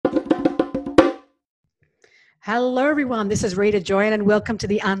Hello, everyone. This is Rita Joyan, and welcome to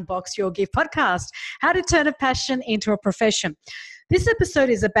the Unbox Your Gift podcast, how to turn a passion into a profession. This episode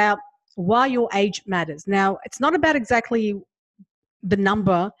is about why your age matters. Now, it's not about exactly the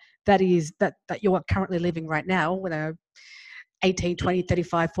number that you're currently living right now, 18, 20,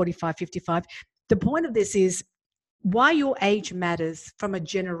 35, 45, 55. The point of this is why your age matters from a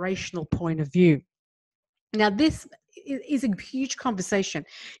generational point of view. Now, this is a huge conversation.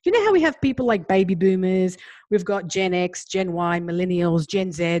 You know how we have people like baby boomers, we've got Gen X, Gen Y, millennials,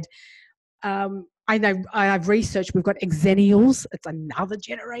 Gen Z. I know I've researched, we've got Xennials, it's another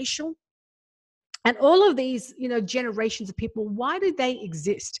generation. And all of these, generations of people, why do they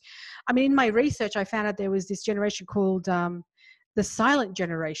exist? I mean, in my research, I found out there was this generation called the silent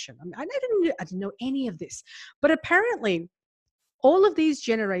generation. I mean, I didn't know any of this, but apparently all of these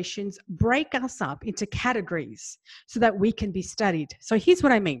generations break us up into categories so that we can be studied. So here's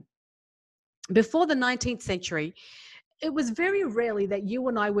what I mean. Before the 19th century, it was very rarely that you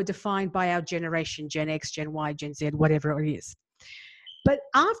and I were defined by our generation, Gen X, Gen Y, Gen Z, whatever it is. But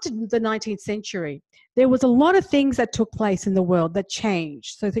after the 19th century, there was a lot of things that took place in the world that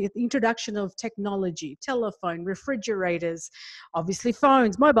changed. So the introduction of technology, telephone, refrigerators, obviously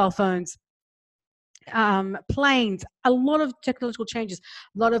phones, mobile phones, planes, a lot of technological changes,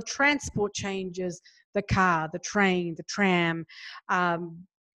 a lot of transport changes, the car, the train, the tram,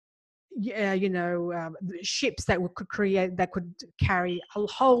 ships that could carry a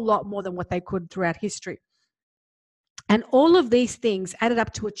whole lot more than what they could throughout history. And all of these things added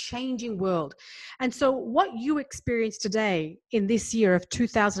up to a changing world. And so what you experience today in this year of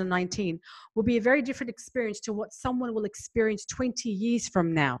 2019 will be a very different experience to what someone will experience 20 years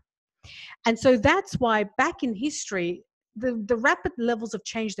from now. And so that's why back in history, the rapid levels of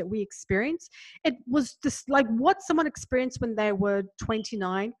change that we experience, it was just like what someone experienced when they were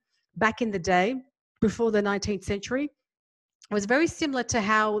 29 back in the day, before the 19th century. It was very similar to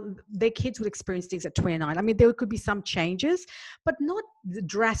how their kids would experience things at 29. I mean, there could be some changes, but not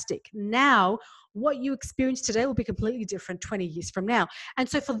drastic. Now, what you experience today will be completely different 20 years from now. And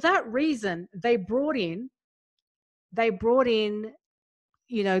so for that reason, they brought in the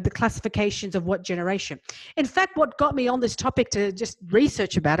classifications of what generation. In fact, what got me on this topic to just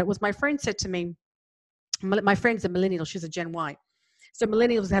research about it was my friend said to me, my friend's a millennial, she's a Gen Y. So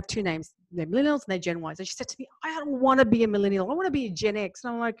millennials have two names. They're millennials and they're Gen Ys. And she said to me, I don't want to be a millennial. I want to be a Gen X.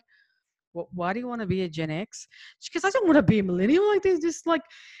 And I'm like, well, why do you want to be a Gen X? She goes, I don't want to be a millennial. Like, they're just like,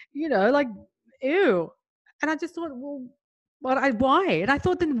 ew. And I just thought, well, why? And I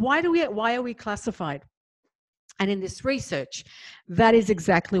thought, then why are we classified? And in this research, that is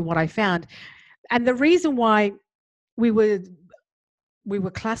exactly what I found. And the reason why we were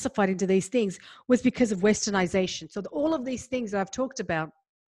classified into these things was because of westernization. So all of these things that I've talked about,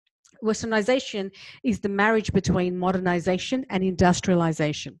 westernization is the marriage between modernization and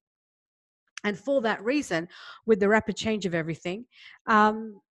industrialization. And for that reason, with the rapid change of everything,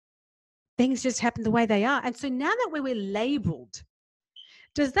 things just happen the way they are. And so now that we're labeled,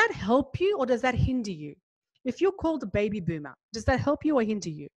 does that help you or does that hinder you? If you're called a baby boomer, does that help you or hinder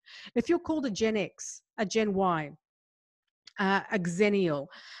you? If you're called a Gen X, a Gen Y, a Xennial,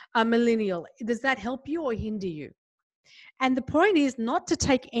 a millennial, does that help you or hinder you? And the point is not to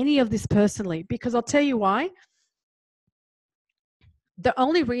take any of this personally, because I'll tell you why. The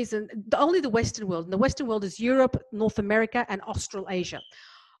Western world, and the Western world is Europe, North America, and Australasia.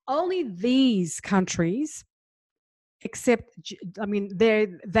 Only these countries, they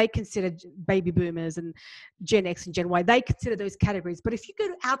consider baby boomers and Gen X and Gen Y, they consider those categories. But if you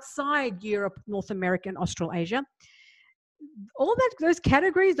go outside Europe, North America, and Australasia, those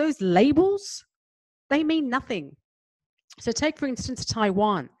categories, those labels, they mean nothing. So take, for instance,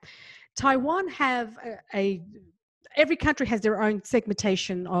 Taiwan. Taiwan have every country has their own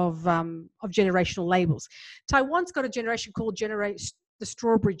segmentation of generational labels. Taiwan's got a generation called the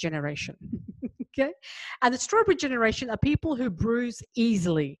strawberry generation. Okay? And the strawberry generation are people who bruise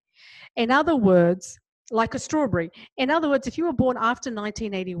easily. In other words, like a strawberry. In other words, if you were born after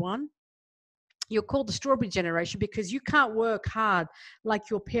 1981, you're called the strawberry generation because you can't work hard like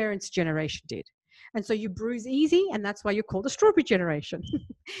your parents' generation did. And so you bruise easy, and that's why you're called the strawberry generation.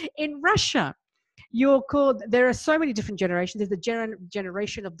 In Russia, there are so many different generations. There's the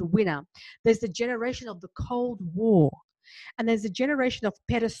generation of the winner. There's the generation of the Cold War. And there's the generation of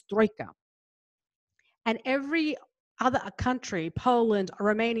perestroika. And every other country, Poland,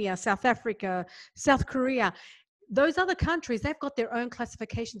 Romania, South Africa, South Korea, those other countries, they've got their own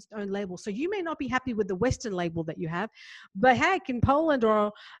classifications, their own labels. So you may not be happy with the Western label that you have, but heck, in Poland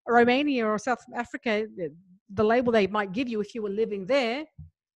or Romania or South Africa, the label they might give you if you were living there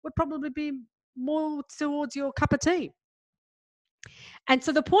would probably be more towards your cup of tea. And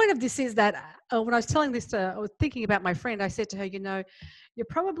so the point of this is that when I was telling this I was thinking about my friend, I said to her, you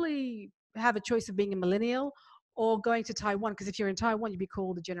probably have a choice of being a millennial or going to Taiwan, because if you're in Taiwan, you'd be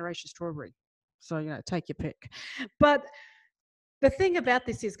called the Generation Strawberry. So, take your pick. But the thing about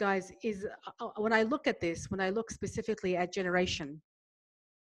this is, guys, is when I look at this, when I look specifically at generation,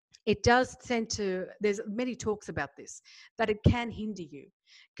 it does tend to, there's many talks about this, that it can hinder you.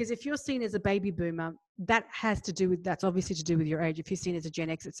 Because if you're seen as a baby boomer, that's obviously to do with your age. If you're seen as a Gen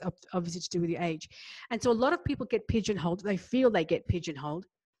X, it's obviously to do with your age. And so a lot of people get pigeonholed. They feel they get pigeonholed,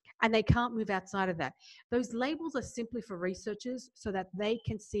 and they can't move outside of that. Those labels are simply for researchers so that they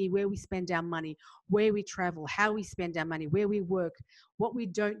can see where we spend our money, where we travel, how we spend our money, where we work, what we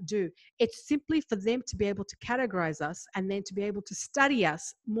don't do. It's simply for them to be able to categorize us and then to be able to study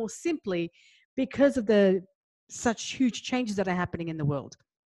us more simply because of the such huge changes that are happening in the world.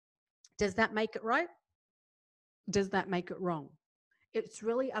 Does that make it right? Does that make it wrong? It's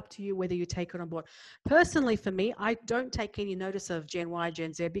really up to you whether you take it on board. Personally, for me, I don't take any notice of Gen Y,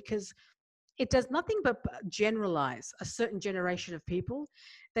 Gen Z, because it does nothing but generalize a certain generation of people.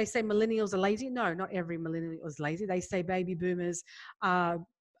 They say millennials are lazy. No, not every millennial is lazy. They say baby boomers are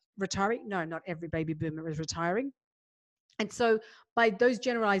retiring. No, not every baby boomer is retiring. And so by those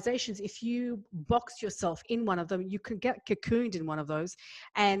generalizations, if you box yourself in one of them, you can get cocooned in one of those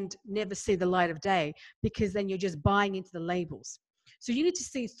and never see the light of day, because then you're just buying into the labels. So you need to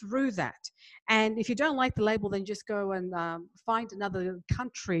see through that. And if you don't like the label, then just go and find another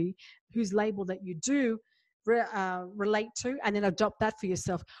country whose label that you do relate to, and then adopt that for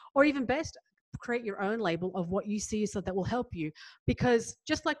yourself. Or even best, create your own label of what you see so that will help you. Because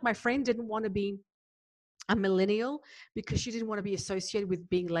just like my friend didn't want to be a millennial because she didn't want to be associated with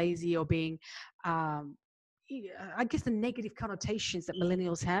being lazy or being, I guess, the negative connotations that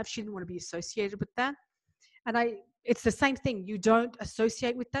millennials have. She didn't want to be associated with that. And it's the same thing. You don't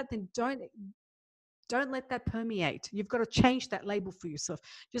associate with that, then don't let that permeate. You've got to change that label for yourself.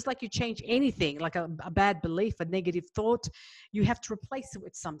 Just like you change anything, like a bad belief, a negative thought, you have to replace it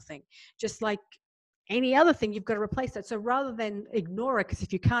with something. Just like any other thing, you've got to replace that. So rather than ignore it, because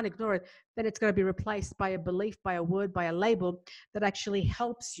if you can't ignore it, then it's going to be replaced by a belief, by a word, by a label that actually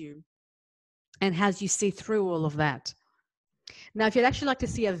helps you and has you see through all of that. Now, if you'd actually like to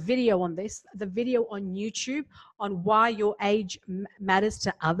see a video on this, the video on YouTube on why your age matters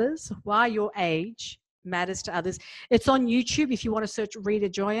to others, why your age matters to others. It's on YouTube. If you want to search Rita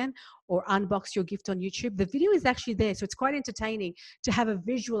Joyan or Unbox Your Gift on YouTube, the video is actually there. So it's quite entertaining to have a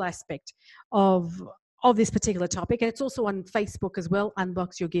visual aspect of this particular topic. And it's also on Facebook as well,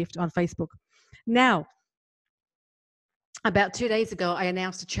 Unbox Your Gift on Facebook. Now, about 2 days ago, I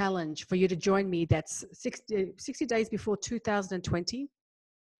announced a challenge for you to join me. That's 60 days before 2020.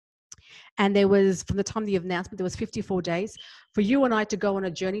 And there was, from the time of the announcement, there was 54 days for you and I to go on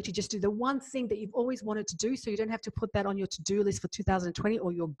a journey to just do the one thing that you've always wanted to do, so you don't have to put that on your to-do list for 2020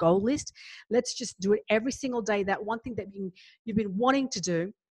 or your goal list. Let's just do it every single day, that one thing that you've been wanting to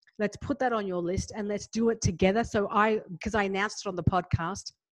do. Let's put that on your list and let's do it together. So because I announced it on the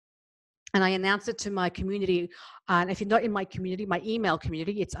podcast, and I announced it to my community. And if you're not in my community, my email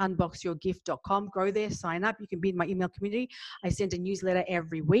community, it's unboxyourgift.com. Go there, sign up. You can be in my email community. I send a newsletter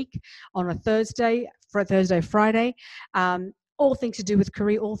every week on a Thursday, Friday. All things to do with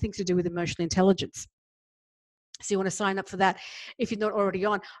career, all things to do with emotional intelligence. So you want to sign up for that if you're not already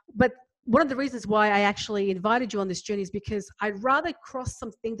on. But one of the reasons why I actually invited you on this journey is because I'd rather cross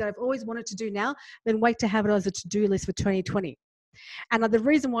something that I've always wanted to do now than wait to have it as a to-do list for 2020. And the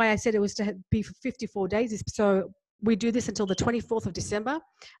reason why I said it was to be for 54 days is so we do this until the 24th of December,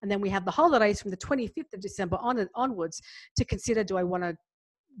 and then we have the holidays from the 25th of December onwards to consider, do I want to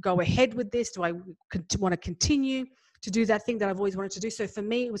go ahead with this? Do I want to continue to do that thing that I've always wanted to do? So for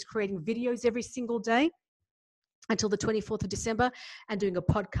me, it was creating videos every single day until the 24th of December and doing a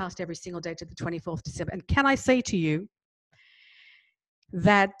podcast every single day to the 24th of December. And can I say to you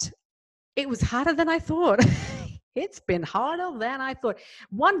that it was harder than I thought. It's been harder than I thought.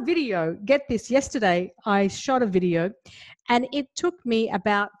 One video, get this, yesterday I shot a video and it took me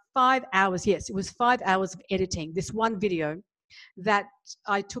about 5 hours. Yes, it was 5 hours of editing. This one video that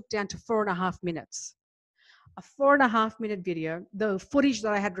I took down to 4.5 minutes. A 4.5 minute video. The footage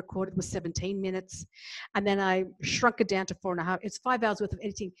that I had recorded was 17 minutes. And then I shrunk it down to 4.5. It's 5 hours worth of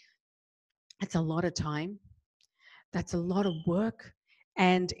editing. That's a lot of time. That's a lot of work.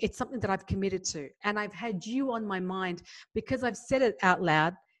 And it's something that I've committed to. And I've had you on my mind because I've said it out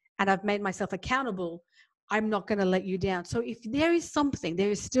loud and I've made myself accountable. I'm not going to let you down. So if there is something, there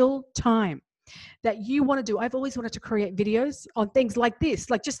is still time that you want to do. I've always wanted to create videos on things like this,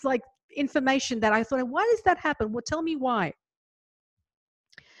 like just like information that I thought, why does that happen? Well, tell me why.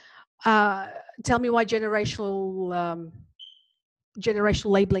 Tell me why generational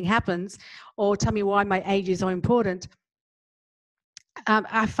labeling happens, or tell me why my age is so important.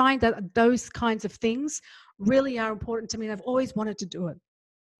 I find that those kinds of things really are important to me, and I've always wanted to do it.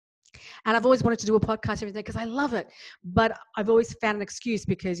 And I've always wanted to do a podcast every day because I love it. But I've always found an excuse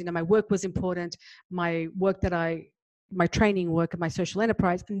because, you know, my work was important, my training work and my social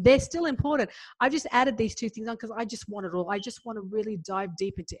enterprise, and they're still important. I've just added these two things on because I just want it all. I just want to really dive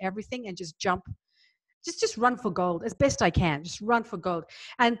deep into everything and just jump, just run for gold as best I can. Just run for gold.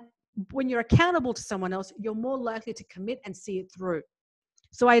 And when you're accountable to someone else, you're more likely to commit and see it through.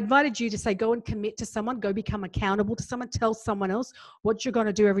 So I invited you to say, go and commit to someone, go become accountable to someone, tell someone else what you're going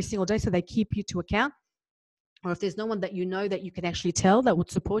to do every single day so they keep you to account. Or if there's no one that you know that you can actually tell that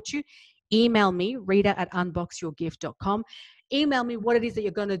would support you, email me, rita@unboxyourgift.com. Email me what it is that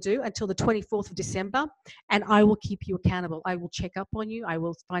you're going to do until the 24th of December, and I will keep you accountable. I will check up on you. I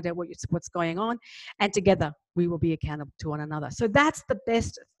will find out what's going on, and together we will be accountable to one another. So that's the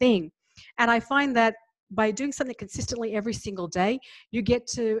best thing. And I find that by doing something consistently every single day, you get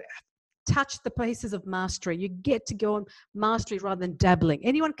to touch the places of mastery. You get to go on mastery rather than dabbling.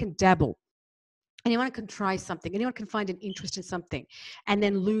 Anyone can dabble. Anyone can try something. Anyone can find an interest in something and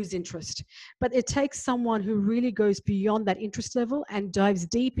then lose interest. But it takes someone who really goes beyond that interest level and dives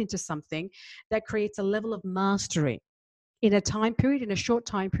deep into something that creates a level of mastery in a time period, in a short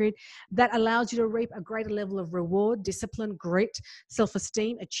time period, that allows you to reap a greater level of reward, discipline, grit,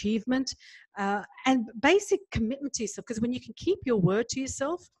 self-esteem, achievement, and basic commitment to yourself. Because when you can keep your word to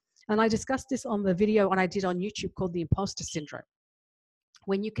yourself, and I discussed this on the video I did on YouTube called The Imposter Syndrome.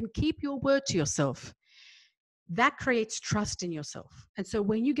 When you can keep your word to yourself, that creates trust in yourself. And so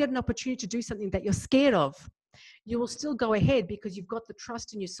when you get an opportunity to do something that you're scared of, you will still go ahead because you've got the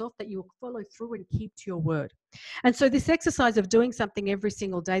trust in yourself that you will follow through and keep to your word. And so this exercise of doing something every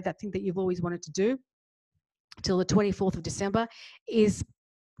single day, that thing that you've always wanted to do till the 24th of December, is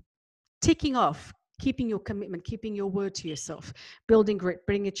ticking off, keeping your commitment, keeping your word to yourself, building grit,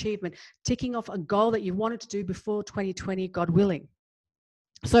 bringing achievement, ticking off a goal that you wanted to do before 2020, God willing.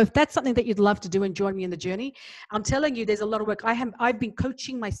 So if that's something that you'd love to do and join me in the journey, I'm telling you, there's a lot of work. I've been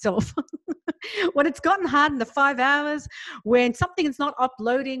coaching myself. When it's gotten hard in the 5 hours, when something is not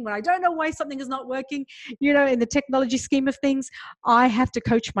uploading, when I don't know why something is not working, you know, in the technology scheme of things, I have to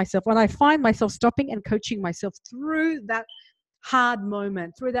coach myself. When I find myself stopping and coaching myself through that hard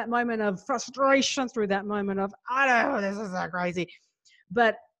moment, through that moment of frustration, through that moment of, I don't know, this is so crazy.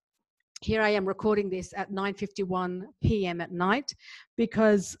 But here I am recording this at 9:51 p.m. at night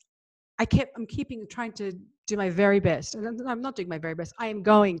because I'm trying to do my very best. And I'm not doing my very best. I am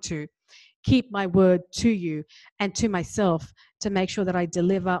going to keep my word to you and to myself to make sure that I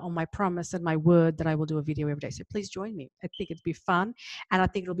deliver on my promise and my word that I will do a video every day. So please join me. I think it'd be fun. And I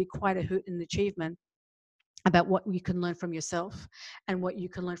think it'll be quite a hoot and an achievement about what you can learn from yourself and what you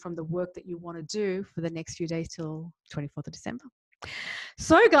can learn from the work that you want to do for the next few days till 24th of December.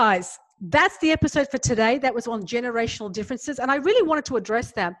 So guys, that's the episode for today. That was on generational differences. And I really wanted to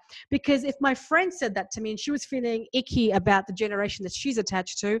address that because if my friend said that to me and she was feeling icky about the generation that she's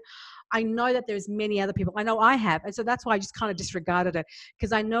attached to, I know that there's many other people. I know I have. And so that's why I just kind of disregarded it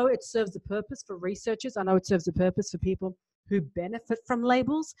because I know it serves a purpose for researchers. I know it serves a purpose for people who benefit from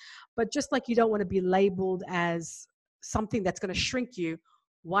labels. But just like you don't want to be labeled as something that's going to shrink you,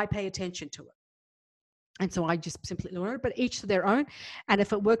 why pay attention to it? And so I just simply learn it, but each to their own. And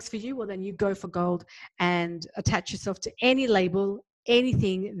if it works for you, well, then you go for gold and attach yourself to any label,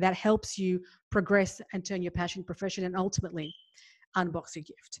 anything that helps you progress and turn your passion profession and ultimately unbox your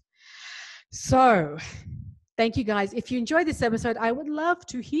gift. So thank you guys. If you enjoyed this episode, I would love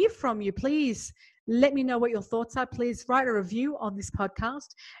to hear from you. Please let me know what your thoughts are. Please write a review on this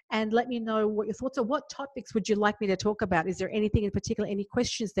podcast and let me know what your thoughts are. What topics would you like me to talk about? Is there anything in particular, any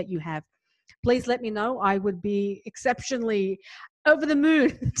questions that you have? Please let me know. I would be exceptionally over the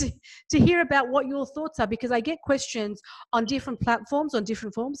moon to hear about what your thoughts are because I get questions on different platforms, on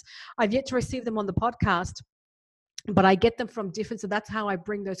different forms. I've yet to receive them on the podcast, but I get them from different. So that's how I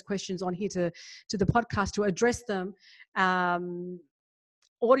bring those questions on here to the podcast to address them from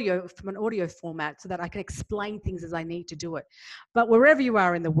an audio format so that I can explain things as I need to do it. But wherever you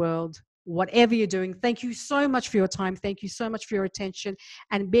are in the world, whatever you're doing, thank you so much for your time. Thank you so much for your attention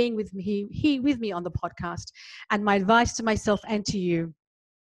and being with me here with me on the podcast. And my advice to myself and to you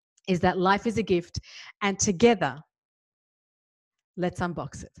is that life is a gift and together, let's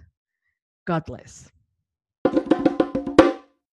unbox it. God bless.